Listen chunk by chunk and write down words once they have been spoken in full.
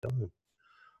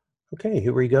Okay,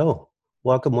 here we go.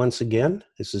 Welcome once again.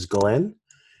 This is Glenn,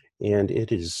 and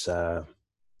it is, I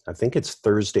think it's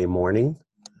Thursday morning.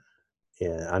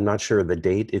 Yeah, I'm not sure of the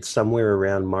date. It's somewhere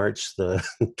around March the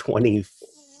 25th.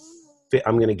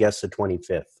 I'm going to guess the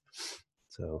 25th.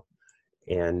 So,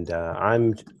 and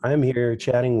I'm here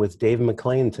chatting with Dave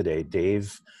McLean today.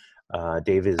 Dave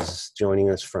is joining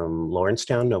us from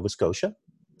Lawrencetown, Nova Scotia,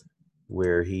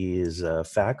 where he is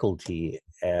faculty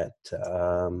at.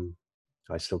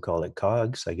 I still call it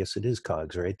COGS. I guess it is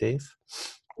COGS, right, Dave?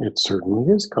 It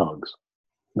certainly is COGS.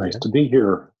 Nice Yeah. to be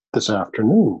here this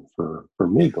afternoon for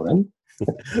me, Glenn.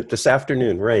 This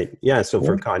afternoon, right. Yeah, so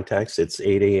for Yeah. context, it's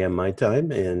 8 a.m. my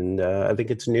time, and I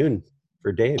think it's noon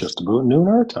for Dave. Just about noon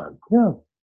our time. Yeah.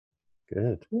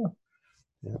 Good.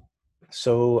 Yeah.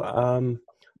 So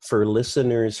for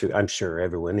listeners who, I'm sure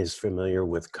everyone is familiar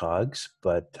with COGS,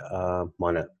 but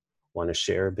want to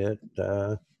share a bit,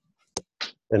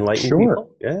 enlighten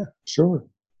people? Yeah. Sure.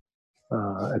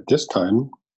 At this time,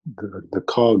 the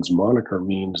COGS moniker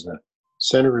means the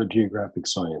Center of Geographic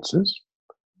Sciences,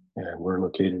 and we're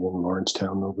located in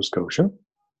Lawrencetown, Nova Scotia.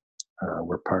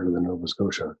 We're part of the Nova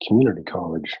Scotia Community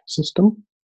College system,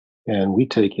 and we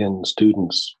take in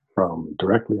students from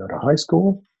directly out of high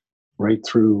school right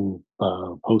through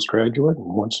postgraduate, and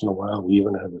once in a while we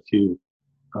even have a few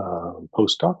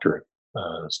postdoctorate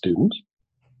students.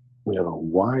 We have a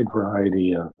wide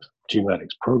variety of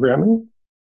geomatics programming,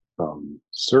 from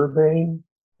survey,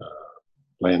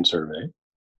 land survey,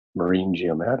 marine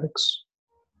geomatics.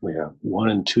 We have 1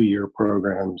 and 2 year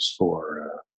programs for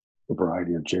a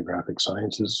variety of geographic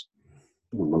sciences,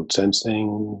 remote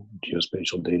sensing,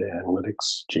 geospatial data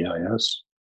analytics, GIS.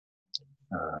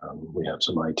 We have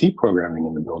some IT programming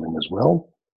in the building as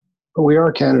well. But we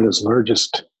are Canada's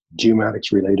largest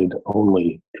geomatics-related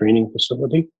only training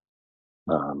facility.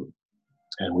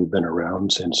 And we've been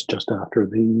around since just after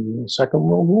the Second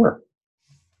World War.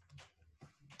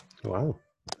 Wow.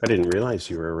 I didn't realize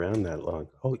you were around that long.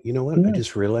 Oh, you know what? Yeah. I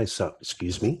just realized something.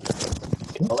 Excuse me.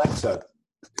 Okay. Alexa,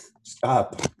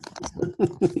 stop.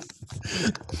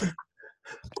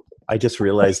 I just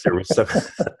realized there was some,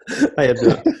 I had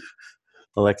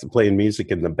Alexa playing music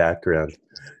in the background.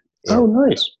 Oh,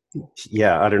 nice.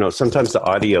 Yeah, I don't know. Sometimes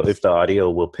if the audio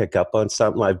will pick up on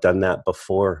something, I've done that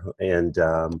before, and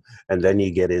then you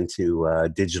get into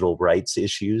digital rights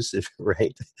issues,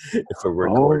 right? If a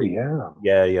recording. Oh,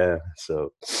 yeah. Yeah.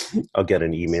 So I'll get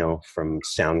an email from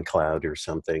SoundCloud or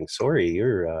something. Sorry,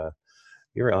 your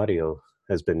audio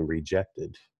has been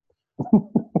rejected.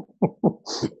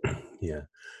 Yeah.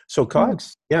 So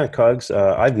COGS, COGS.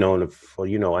 I've known of.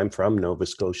 Well, I'm from Nova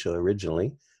Scotia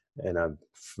originally, and I'm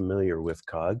familiar with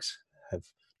COGS. I've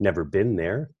never been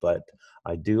there, but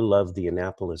I do love the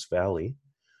Annapolis Valley,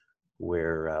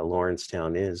 where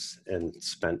Lawrencetown is, and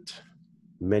spent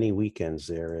many weekends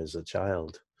there as a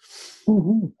child.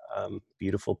 Mm-hmm.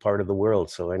 Beautiful part of the world.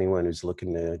 So anyone who's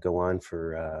looking to go on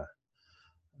for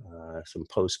some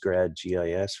post-grad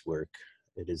GIS work,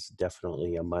 it is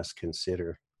definitely a must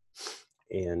consider.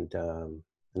 And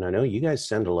I know you guys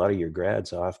send a lot of your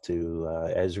grads off to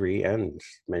Esri and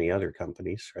many other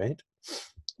companies, right?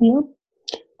 Yeah.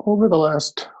 Over the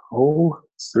last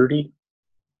 30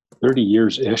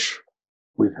 years-ish,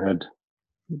 we've had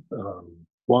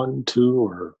 1, 2,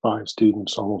 or 5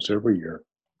 students almost every year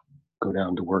go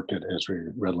down to work at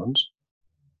Esri Redlands.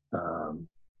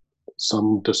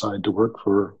 Some decide to work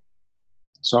for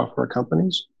software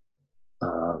companies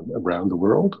around the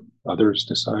world. Others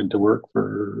decide to work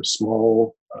for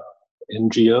small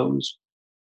NGOs,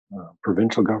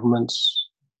 provincial governments,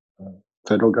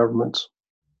 federal governments,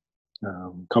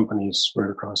 companies right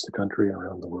across the country and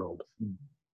around the world.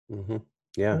 Mm-hmm.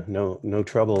 Yeah, no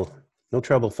trouble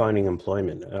finding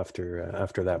employment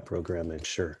after that program, I'm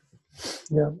sure.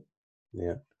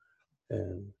 Yeah.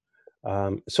 And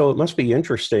so it must be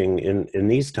interesting in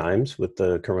these times with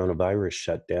the coronavirus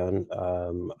shutdown.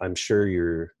 I'm sure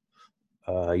you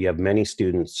have many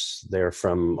students there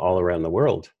from all around the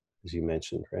world, as you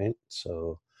mentioned, right?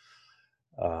 So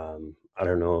I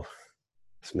don't know.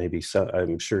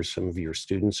 I'm sure some of your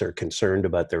students are concerned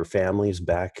about their families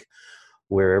back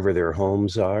wherever their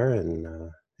homes are,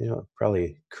 and it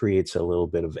probably creates a little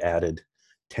bit of added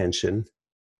tension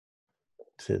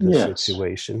to the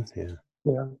situation.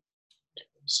 Yeah.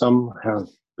 Some have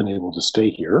been able to stay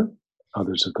here.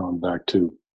 Others have gone back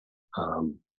to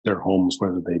their homes,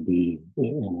 whether they be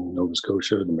in Nova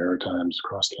Scotia, the Maritimes,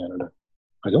 across Canada.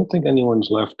 I don't think anyone's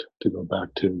left to go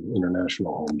back to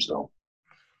international homes, though.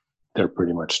 They're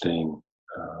pretty much staying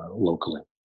locally.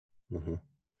 Mm-hmm.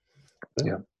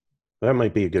 Yeah. That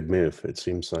might be a good move. It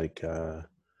seems like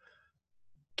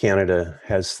Canada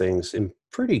has things in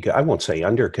pretty good, I won't say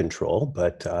under control,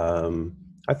 but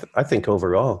I think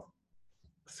overall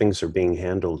things are being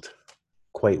handled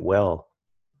quite well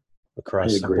I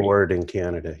across the agree. board in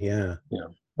Canada. Yeah, Yeah,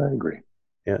 I agree.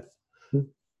 yeah, Hmm.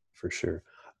 for sure.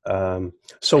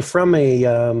 So from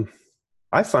a,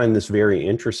 I find this very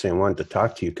interesting. I wanted to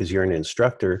talk to you because you're an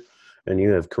instructor and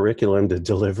you have curriculum to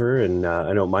deliver. And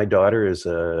I know my daughter is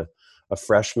a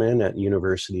freshman at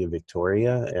University of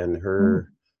Victoria, and Hmm.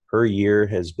 her year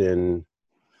has been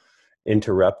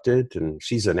interrupted, and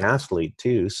she's an athlete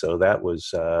too. So that was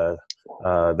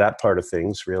that part of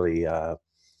things really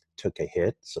took a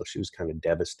hit. So she was kind of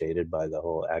devastated by the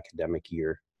whole academic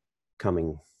year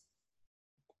coming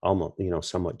almost,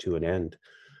 somewhat to an end.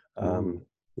 Hmm.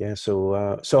 Yeah. So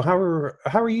how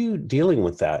are you dealing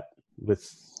with that with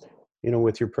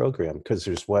with your program? Because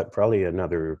there's probably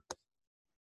another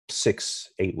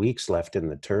 6-8 weeks left in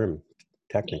the term,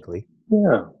 technically.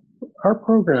 Yeah, our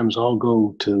programs all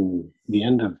go to the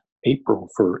end of April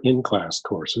for in-class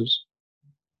courses,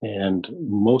 and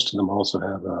most of them also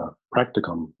have a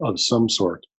practicum of some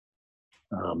sort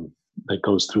um, that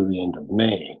goes through the end of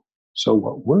May. So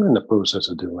what we're in the process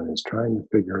of doing is trying to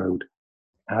figure out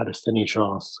how to finish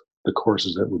off the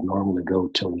courses that would normally go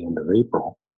till the end of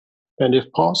April, and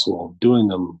if possible, doing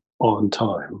them on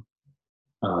time.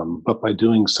 But by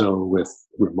doing so with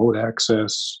remote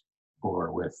access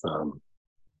or with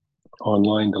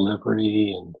online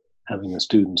delivery and having the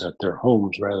students at their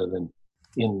homes rather than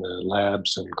in the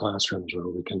labs and classrooms where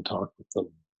we can talk with them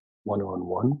one on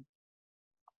one.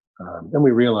 And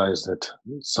we realize that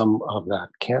some of that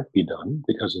can't be done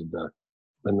because of the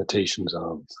limitations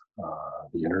of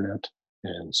the internet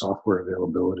and software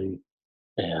availability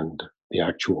and the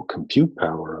actual compute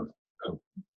power of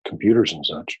computers and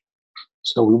such.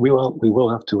 So we will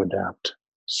have to adapt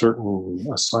certain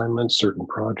assignments, certain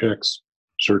projects,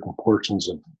 certain portions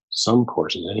of some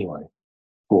courses anyway,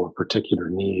 for particular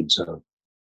needs of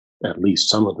at least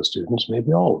some of the students,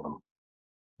 maybe all of them.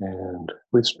 And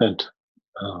we've spent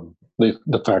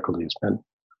the faculty has spent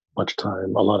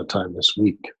a lot of time this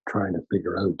week trying to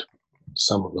figure out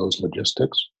some of those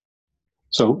logistics.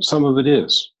 So some of it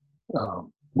is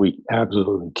we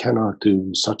absolutely cannot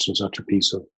do such and such a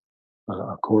piece of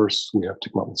a course. We have to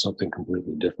come up with something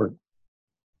completely different.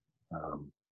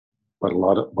 Um, but a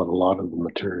lot of the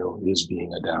material is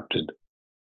being adapted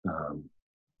um,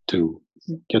 to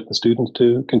get the students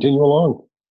to continue along.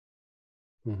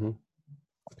 Hmm.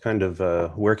 Kind of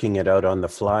working it out on the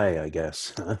fly, I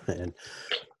guess. And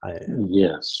I,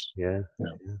 Yes. yeah, Yeah.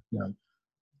 yeah. Yeah.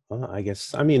 Well, I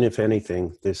guess, I mean, if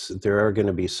anything, there are going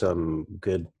to be some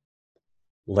good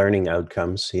learning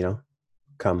outcomes,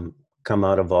 come come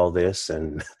out of all this,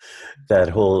 and that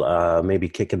whole maybe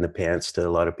kick in the pants to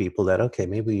a lot of people that, okay,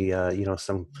 maybe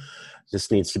some this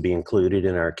needs to be included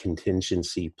in our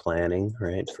contingency planning,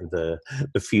 right, for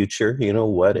the future.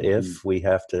 What Mhm. if we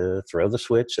have to throw the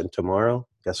switch and tomorrow,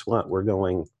 guess what, we're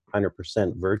going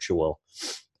 100% virtual.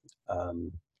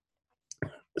 um,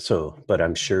 but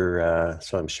I'm sure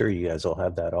you guys will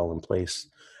have that all in place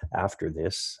after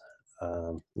this.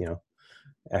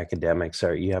 Academics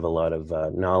are, you have a lot of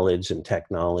knowledge and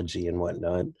technology and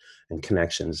whatnot and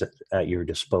connections at your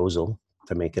disposal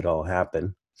to make it all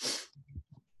happen.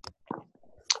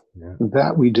 Yeah.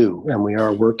 That we do, and we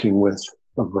are working with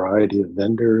a variety of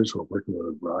vendors. We're working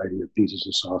with a variety of pieces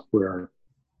of software.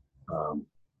 Um,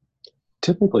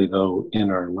 Typically, though,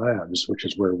 in our labs, which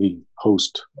is where we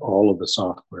host all of the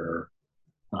software,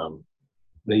 um,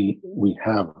 we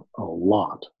have a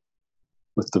lot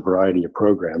with the variety of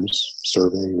programs: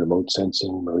 survey, remote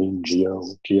sensing, marine geo,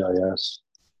 GIS,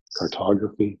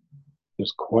 cartography.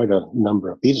 There's quite a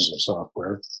number of pieces of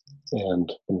software, and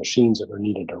the machines that are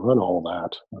needed to run all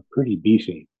that are pretty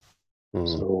beefy. Mm.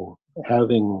 So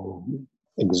having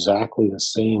exactly the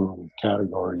same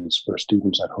categories for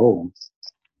students at home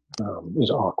is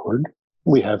awkward.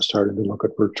 We have started to look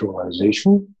at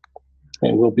virtualization,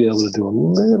 and we'll be able to do a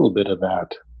little bit of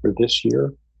that for this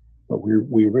year, but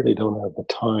we really don't have the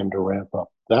time to ramp up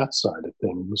that side of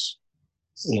things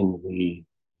in the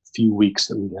few weeks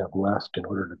that we have left in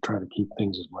order to try to keep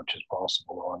things as much as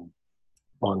possible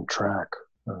on track.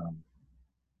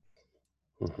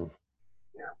 Hmm.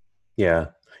 Yeah. Yeah,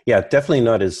 yeah, definitely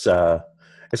not as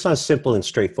it's not as simple and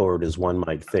straightforward as one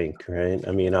might think, right?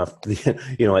 I mean,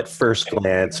 at first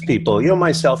glance, people,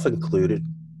 myself included,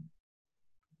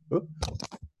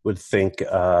 would think,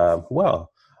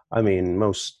 well, I mean,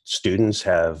 most students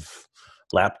have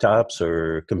laptops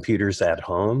or computers at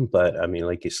home, but I mean,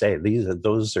 like you say,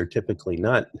 those are typically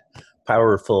not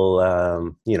powerful,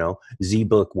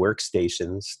 ZBook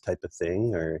workstations type of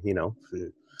thing, or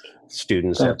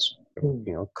Students have, That's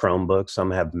Chromebooks,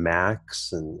 some have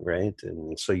Macs,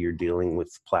 and so you're dealing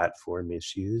with platform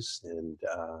issues, and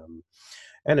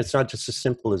it's not just as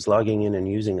simple as logging in and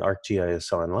using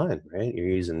ArcGIS Online, right? You're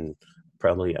using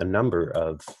probably a number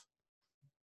of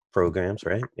programs,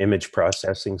 right? Image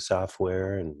processing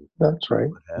software and that's right.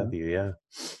 what have you. Yeah.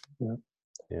 Yeah.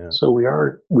 Yeah. So we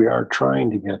are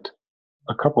trying to get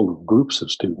a couple of groups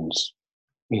of students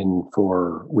in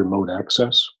for remote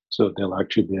access, so they'll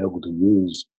actually be able to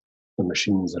use the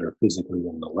machines that are physically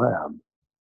in the lab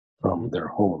from their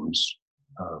homes,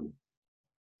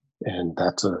 and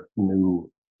that's a new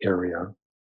area.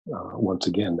 Once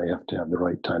again, they have to have the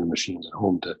right kind of machines at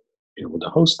home to be able to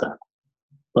host that.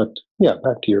 But yeah,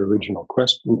 back to your original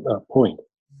question point.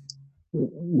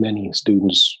 Many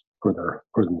students for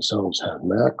themselves have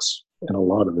Macs, and a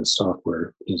lot of this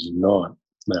software is not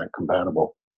Mac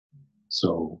compatible.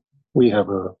 So we have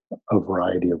a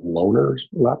variety of loaner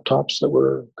laptops that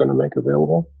we're going to make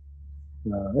available,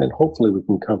 and hopefully we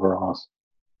can cover off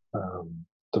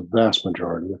the vast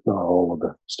majority, if not all, of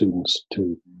the students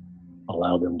to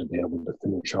allow them to be able to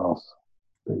finish off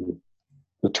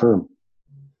the term.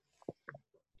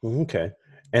 Okay.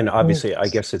 And obviously, I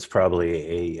guess it's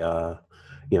probably a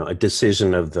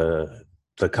decision of the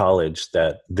college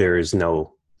that there's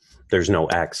no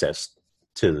access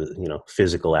to the,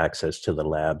 physical access to the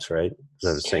labs, right?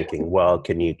 So I was thinking, well,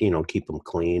 can you, keep them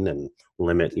clean and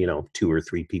limit, 2 or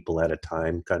 3 people at a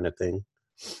time kind of thing?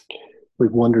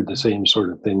 We've wondered the same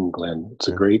sort of thing, Glenn. It's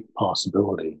a great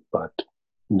possibility, but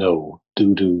no,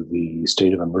 due to the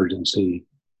state of emergency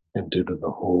and due to the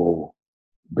whole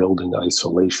building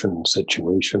isolation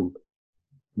situation,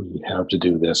 we have to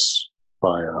do this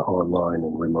via online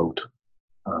and remote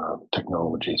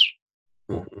technologies.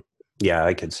 Mm-hmm. Yeah,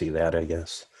 I could see that, I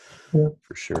guess. Yeah.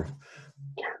 For sure.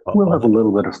 We'll have a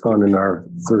little bit of fun in our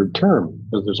third term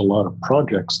because there's a lot of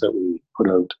projects that we put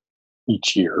out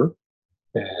each year,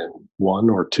 and 1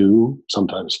 or 2,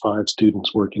 sometimes 5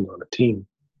 students working on a team.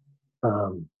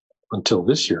 Until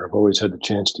this year, I've always had the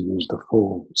chance to use the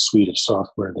full suite of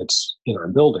software that's in our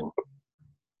building.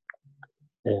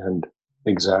 And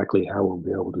exactly how we'll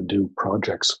be able to do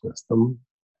projects with them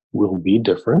will be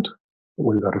different.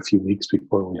 We've got a few weeks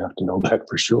before we have to know that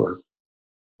for sure.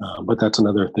 But that's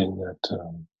another thing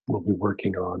that we'll be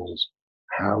working on is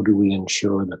how do we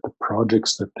ensure that the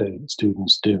projects that the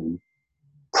students do,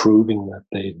 proving that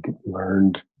they've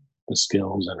learned the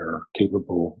skills and are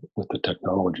capable with the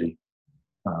technology,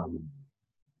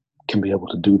 can be able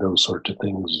to do those sorts of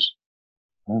things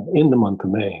in the month of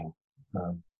May.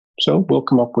 So we'll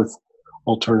come up with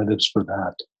alternatives for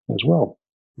that as well.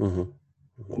 Mm-hmm.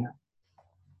 Mm-hmm. Yeah.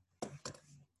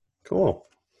 Cool.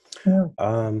 Yeah.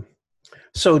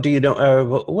 So do you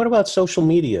know, what about social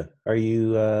media? Are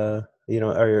you, are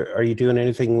you doing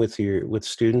anything with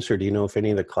students, or do you know if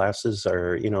any of the classes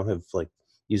are, have like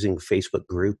using Facebook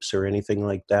groups or anything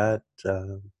like that?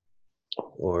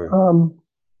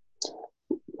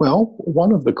 Well,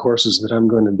 one of the courses that I'm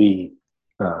going to be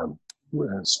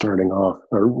starting off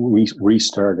or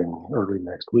restarting early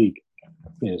next week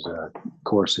is a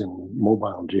course in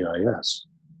mobile GIS,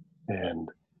 and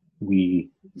we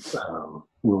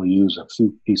will use a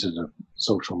few pieces of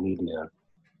social media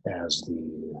as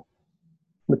the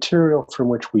material from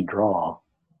which we draw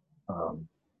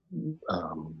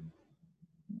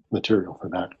material for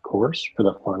that course, for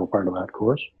the final part of that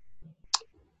course.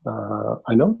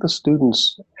 I know the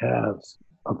students have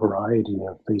a variety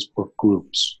of Facebook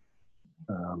groups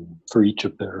for each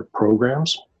of their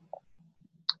programs.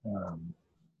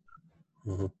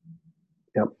 Mm-hmm.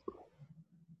 Yep.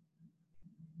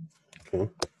 Okay.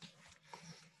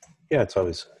 Yeah, it's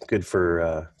always good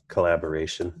for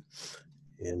collaboration.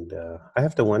 And I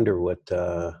have to wonder what,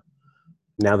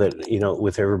 now that,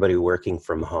 with everybody working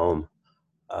from home,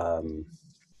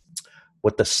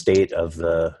 what the state of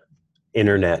the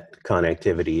internet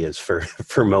connectivity is for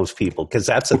most people, because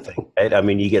that's a thing, right? I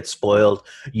mean, you get spoiled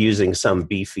using some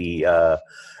beefy,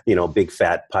 big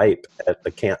fat pipe at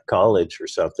the college or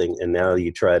something, and now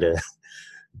you try to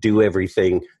do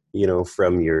everything,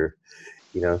 from your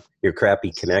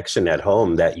crappy connection at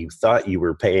home that you thought you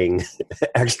were paying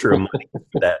extra money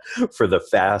for the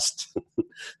fast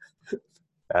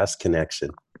connection.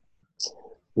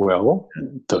 Well,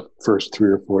 the first 3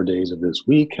 or 4 days of this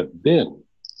week have been,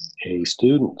 hey,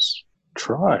 students,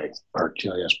 try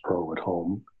ArcGIS Pro at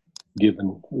home,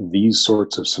 given these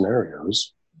sorts of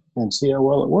scenarios, and see how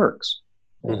well it works.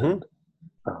 Mm-hmm.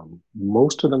 And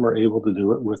most of them are able to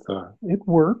do it with it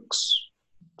works.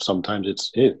 Sometimes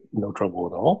it's no trouble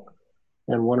at all.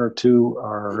 And 1 or 2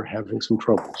 are having some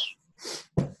troubles.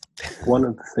 One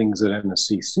of the things that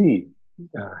NSCC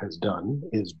has done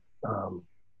is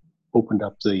opened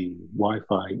up the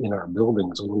Wi-Fi in our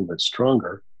buildings a little bit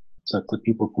stronger so that the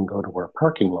people can go to our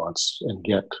parking lots and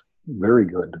get very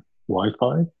good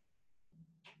Wi-Fi.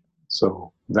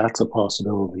 So that's a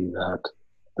possibility that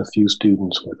the few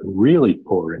students with really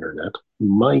poor internet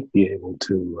might be able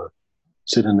to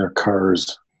sit in their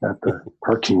cars at the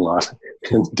parking lot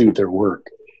and do their work.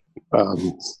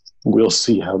 We'll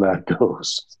see how that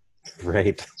goes.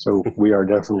 Right. So we are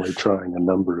definitely trying a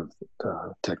number of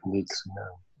techniques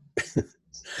now.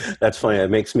 That's funny.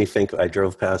 It makes me think. I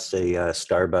drove past a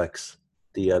Starbucks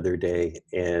the other day,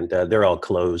 and they're all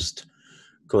closed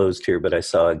here. But I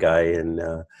saw a guy in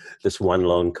this one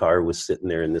lone car was sitting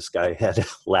there, and this guy had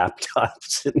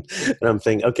laptops, and I'm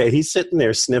thinking, okay, he's sitting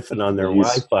there sniffing on their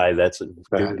Wi-Fi. That's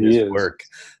doing his work.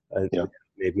 Yeah.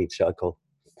 Made me chuckle.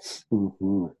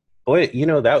 Mm-hmm. Boy,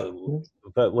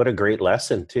 but what a great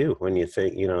lesson too, when you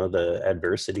think, the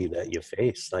adversity that you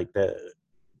face, like that,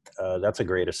 that's a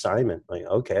great assignment. Like,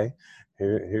 okay,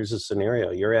 here's a scenario.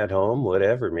 You're at home,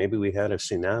 whatever. Maybe we had a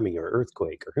tsunami or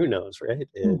earthquake or who knows, right?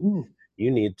 And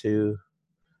you need to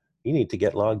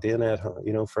get logged in at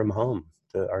home, from home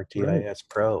to ArcGIS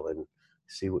Pro and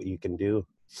see what you can do.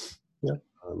 Yeah.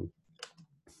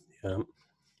 Yeah.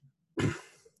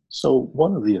 So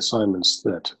one of the assignments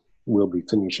that we'll be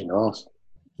finishing off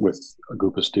with a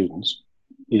group of students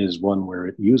is one where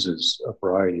it uses a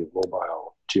variety of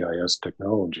mobile GIS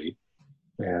technology.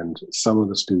 And some of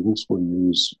the students will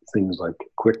use things like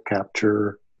Quick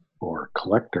Capture or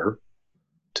Collector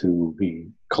to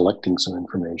be collecting some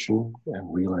information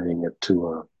and relaying it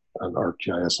to an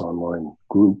ArcGIS Online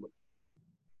group.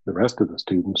 The rest of the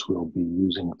students will be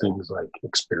using things like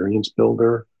Experience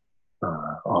Builder,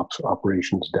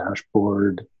 Operations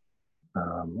Dashboard,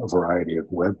 a variety of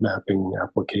web mapping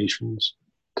applications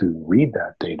to read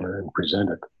that data and present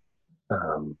it,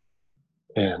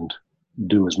 and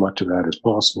do as much of that as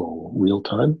possible real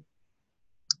time.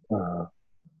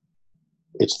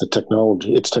 It's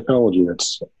technology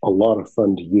that's a lot of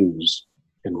fun to use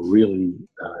and really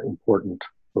important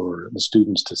for the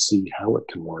students to see how it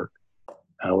can work,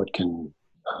 how it can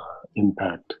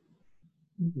impact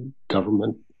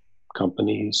government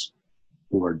companies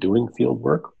who are doing field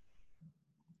work.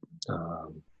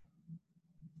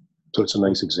 So it's a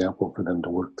nice example for them to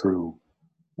work through,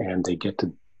 and they get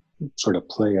to sort of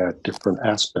play at different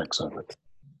aspects of it.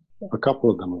 A couple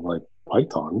of them, like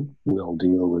Python, will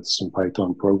deal with some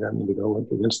Python programming to go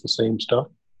against the same stuff.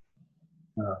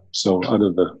 So out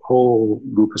of the whole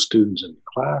group of students in the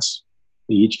class,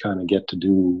 they each kind of get to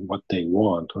do what they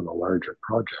want on a larger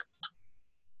project,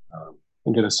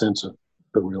 and get a sense of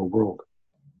the real world.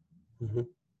 Mm-hmm.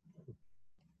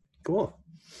 Cool.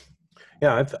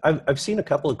 Yeah, I've seen a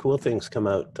couple of cool things come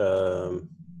out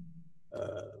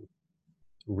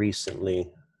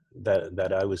recently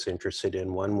that I was interested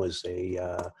in. One was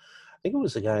I think it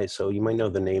was a guy. So you might know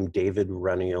the name David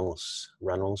Runnels. He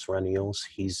works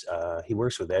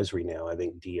with Esri now. I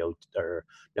think he's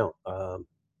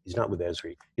not with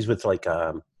Esri. He's with like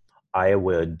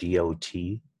Iowa DOT,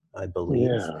 I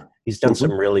believe. Yeah. He's done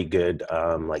some really good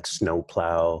like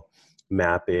snowplow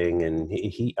mapping, and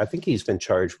I think he's been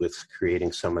charged with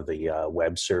creating some of the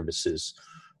web services,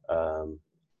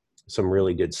 some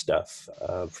really good stuff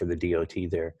for the DOT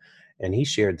there. And he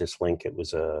shared this link. It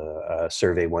was a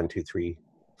Survey 123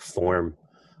 form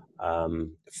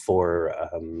for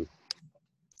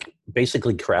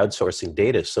basically crowdsourcing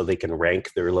data so they can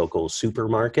rank their local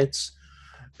supermarkets,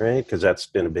 right? Because that's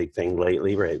been a big thing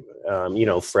lately, right?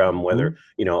 From whether,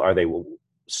 are they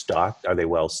stocked? Are they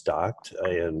well stocked?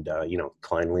 And,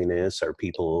 cleanliness, are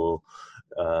people,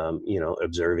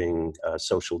 observing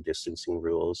social distancing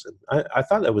rules? And I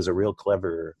thought that was a real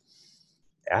clever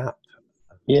app.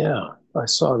 Yeah, I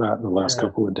saw that in the last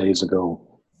couple of days ago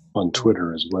on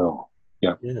Twitter as well.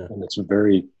 Yeah. And it's a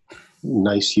very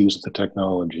nice use of the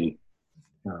technology,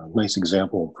 nice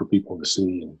example for people to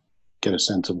see and get a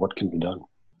sense of what can be done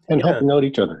and helping out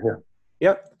each other. Yeah.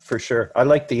 Yeah, for sure. I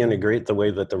like the way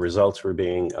that the results were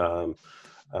being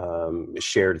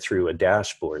shared through a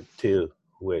dashboard too,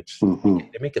 which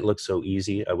they make it look so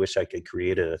easy. I wish I could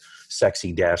create a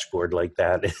sexy dashboard like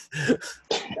that,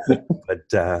 but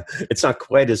it's not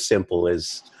quite as simple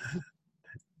as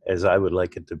I would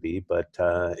like it to be. But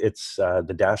it's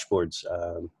the dashboards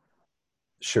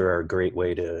sure are a great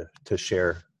way to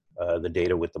share the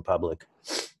data with the public.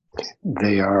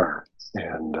 They are,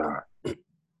 and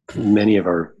many of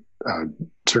our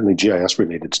certainly GIS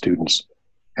related students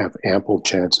have ample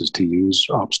chances to use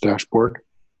Ops Dashboard,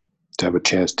 to have a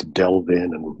chance to delve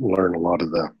in and learn a lot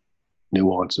of the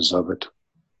nuances of it,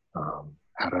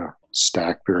 how to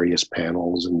stack various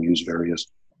panels and use various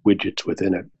widgets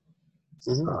within it.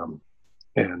 Mhm.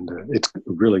 And it's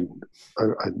really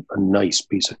a nice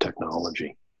piece of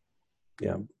technology.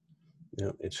 Yeah,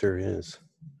 yeah, it sure is.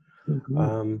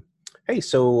 Mhm. Hey,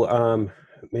 so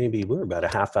maybe we're about a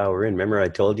half hour in. Remember I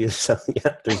told you? So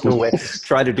yeah, there's no way.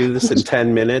 Try to do this in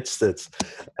 10 minutes.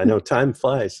 I know time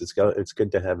flies. It's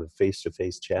good to have a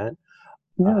face-to-face chat.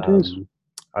 Yeah, it is.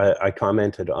 I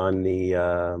commented on the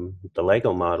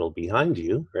Lego model behind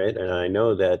you, right? And I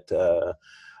know that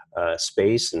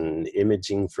space and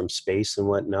imaging from space and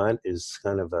whatnot is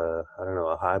kind of I don't know,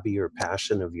 a hobby or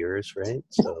passion of yours, right?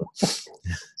 So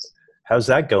how's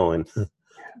that going?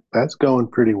 That's going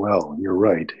pretty well. You're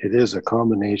right. It is a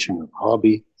combination of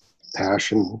hobby,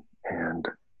 passion, and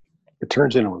it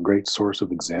turns into a great source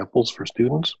of examples for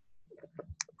students,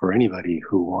 for anybody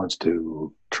who wants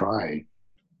to try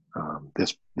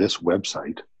this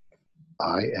website,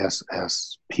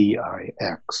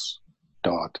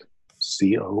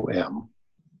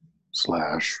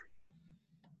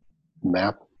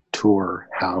 isspix.com/map tour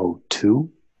how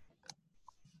to.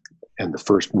 And the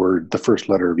first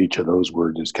letter of each of those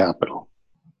words is capital.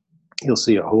 You'll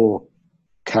see a whole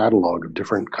catalog of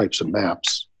different types of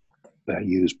maps that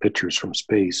use pictures from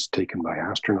space taken by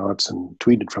astronauts and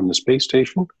tweeted from the space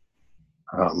station.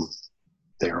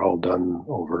 They're all done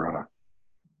over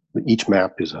each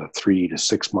map is a 3 to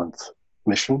 6 month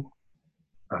mission.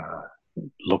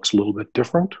 Looks a little bit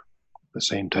different. The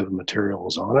same type of material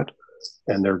is on it.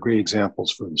 And they're great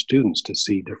examples for the students to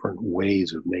see different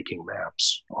ways of making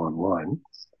maps online.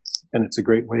 And it's a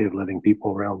great way of letting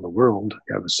people around the world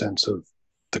have a sense of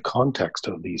the context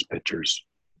of these pictures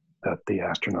that the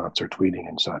astronauts are tweeting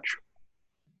and such.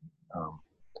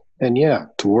 And yeah,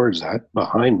 towards that,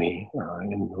 behind me,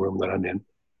 in the room that I'm in,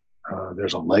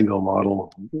 there's a Lego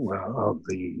model of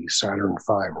the Saturn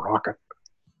V rocket.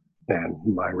 And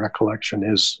my recollection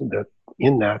is that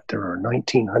in that there are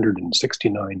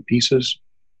 1,969 pieces,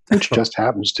 which just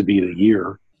happens to be the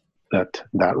year that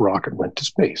rocket went to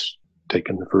space,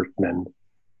 taking the first men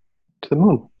to the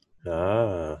moon.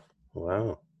 Ah,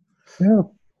 wow. Yeah.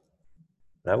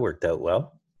 That worked out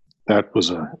well. That was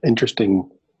an interesting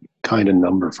kind of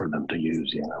number for them to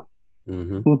use, you know.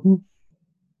 Mm-hmm. Mm-hmm.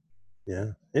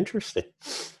 Yeah, interesting.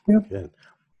 Yeah. Good.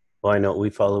 Well, I know we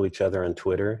follow each other on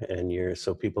Twitter, and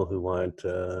so people who want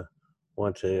to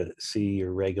see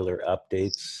your regular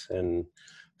updates and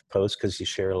posts, because you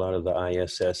share a lot of the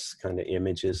ISS kind of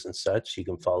images and such, you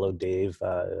can follow Dave,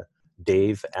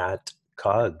 Dave at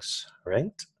Cogs,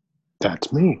 right?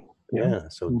 That's me. Yeah.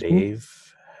 So Mm-hmm. Dave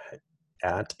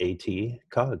at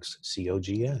Cogs,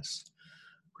 COGS.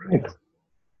 Right. Yeah.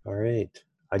 All right.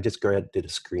 I just did a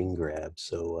screen grab,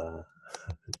 so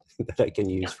that I can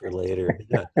use for later.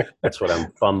 Yeah, that's what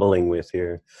I'm fumbling with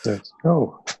here. That's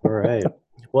all right.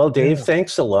 Well, Dave, Yeah.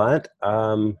 thanks a lot.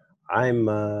 I'm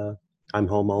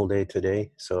home all day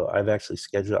today, so I've actually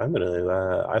scheduled.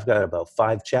 I've got about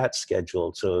 5 chats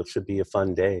scheduled, so it should be a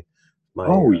fun day.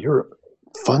 You're a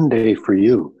fun day for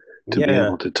you to be Yeah.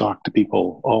 able to talk to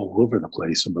people all over the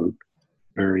place about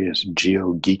various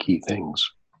geo-geeky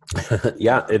things.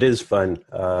 Yeah, it is fun.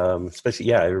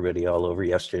 Especially, everybody all over.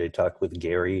 Yesterday, talked with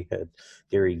Gary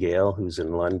Gale, who's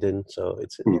in London. So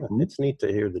it's neat to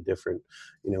hear the different,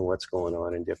 what's going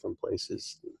on in different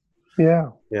places.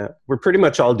 Yeah. Yeah, we're pretty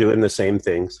much all doing the same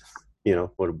things.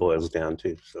 What it boils down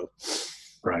to. So.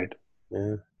 Right.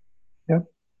 Yeah. Yeah.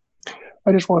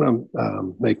 I just want to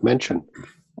make mention.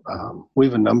 We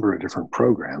have a number of different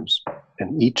programs,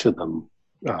 and each of them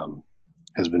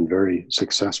has been very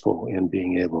successful in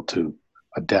being able to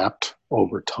adapt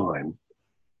over time.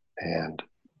 And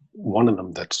one of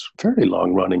them that's fairly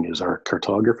long running is our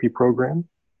cartography program.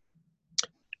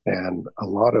 And a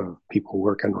lot of people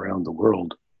working around the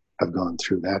world have gone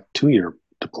through that 2-year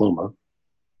diploma,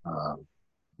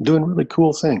 doing really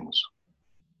cool things.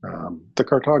 The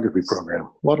cartography program,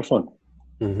 a lot of fun.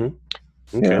 Mm-hmm.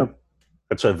 Okay. Yeah.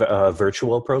 It's a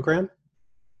virtual program?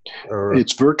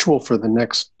 It's virtual for the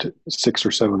next 6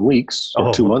 or 7 weeks,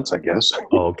 or 2 months, I guess.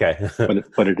 Oh, okay.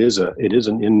 but it is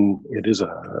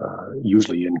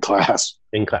usually in class.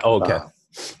 In class. Oh, okay.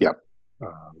 Yep.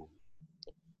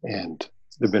 And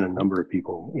there've been a number of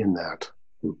people in that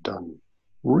who've done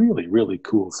really, really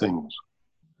cool things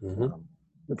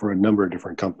for a number of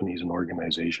different companies and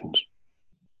organizations.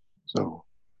 So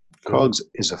COGS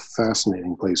is a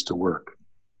fascinating place to work.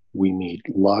 We meet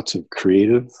lots of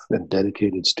creative and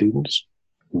dedicated students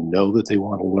who know that they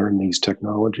want to learn these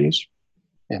technologies,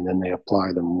 and then they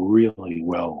apply them really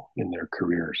well in their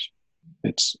careers.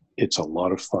 It's a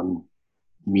lot of fun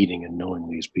meeting and knowing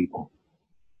these people.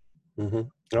 Mm-hmm.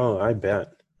 Oh, I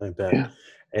bet. Yeah.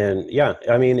 And yeah,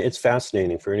 I mean, it's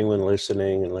fascinating for anyone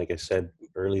listening. And like I said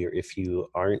earlier, if you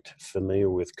aren't familiar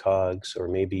with cogs, or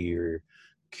maybe you're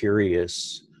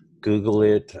curious, Google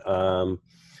it.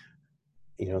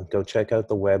 Go check out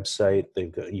the website.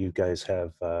 You guys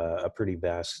have a pretty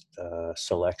vast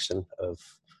selection of,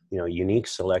 unique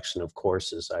selection of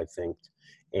courses, I think.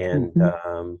 And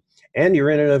Mhm. and you're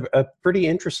in a pretty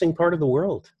interesting part of the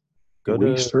world. Go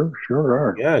We to sure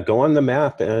are. Yeah, go on the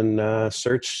map and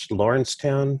search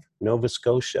Lawrencetown, Nova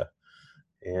Scotia,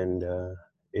 and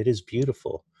it is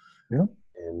beautiful. Yeah,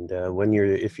 And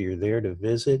if you're there to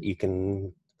visit, you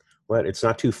can. It's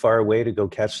not too far away to go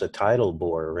catch the tidal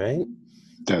bore, right?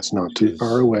 that's not Which too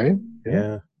far is away. Yeah.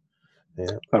 yeah,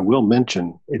 yeah. I will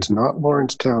mention it's Mhm. not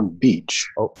Lawrencetown Beach,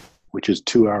 Oh, which is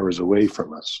 2 hours away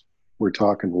from us. We're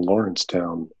talking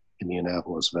Lawrencetown in the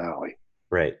Annapolis Valley.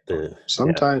 right. Yeah.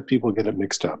 Sometimes people get it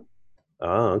mixed up.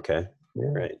 Oh, okay.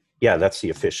 Yeah. Right. Yeah, that's the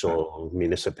official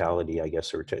municipality, I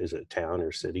guess, or is it town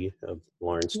or city of It's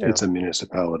Lawrencetown? a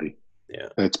municipality. Yeah,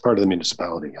 It's part of the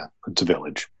municipality. Yeah. It's a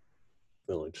village.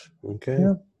 village. Okay.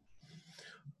 Yeah.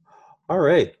 All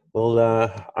right. Well,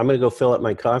 I'm going to go fill up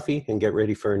my coffee and get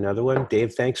ready for another one.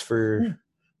 Dave, thanks for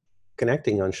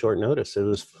connecting on short notice. It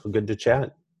was good to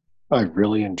chat. I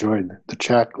really enjoyed the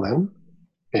chat, Glenn.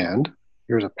 And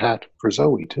here's a pat for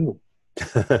Zoe, too.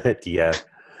 Yeah.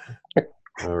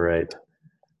 All right.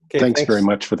 Okay. Thanks very Thanks.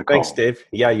 much for the Thanks, call. Dave.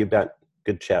 Yeah, you bet.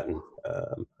 Good chatting.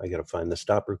 I got to find the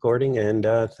stop recording. And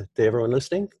to everyone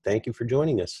listening, thank you for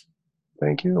joining us.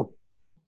 Thank you.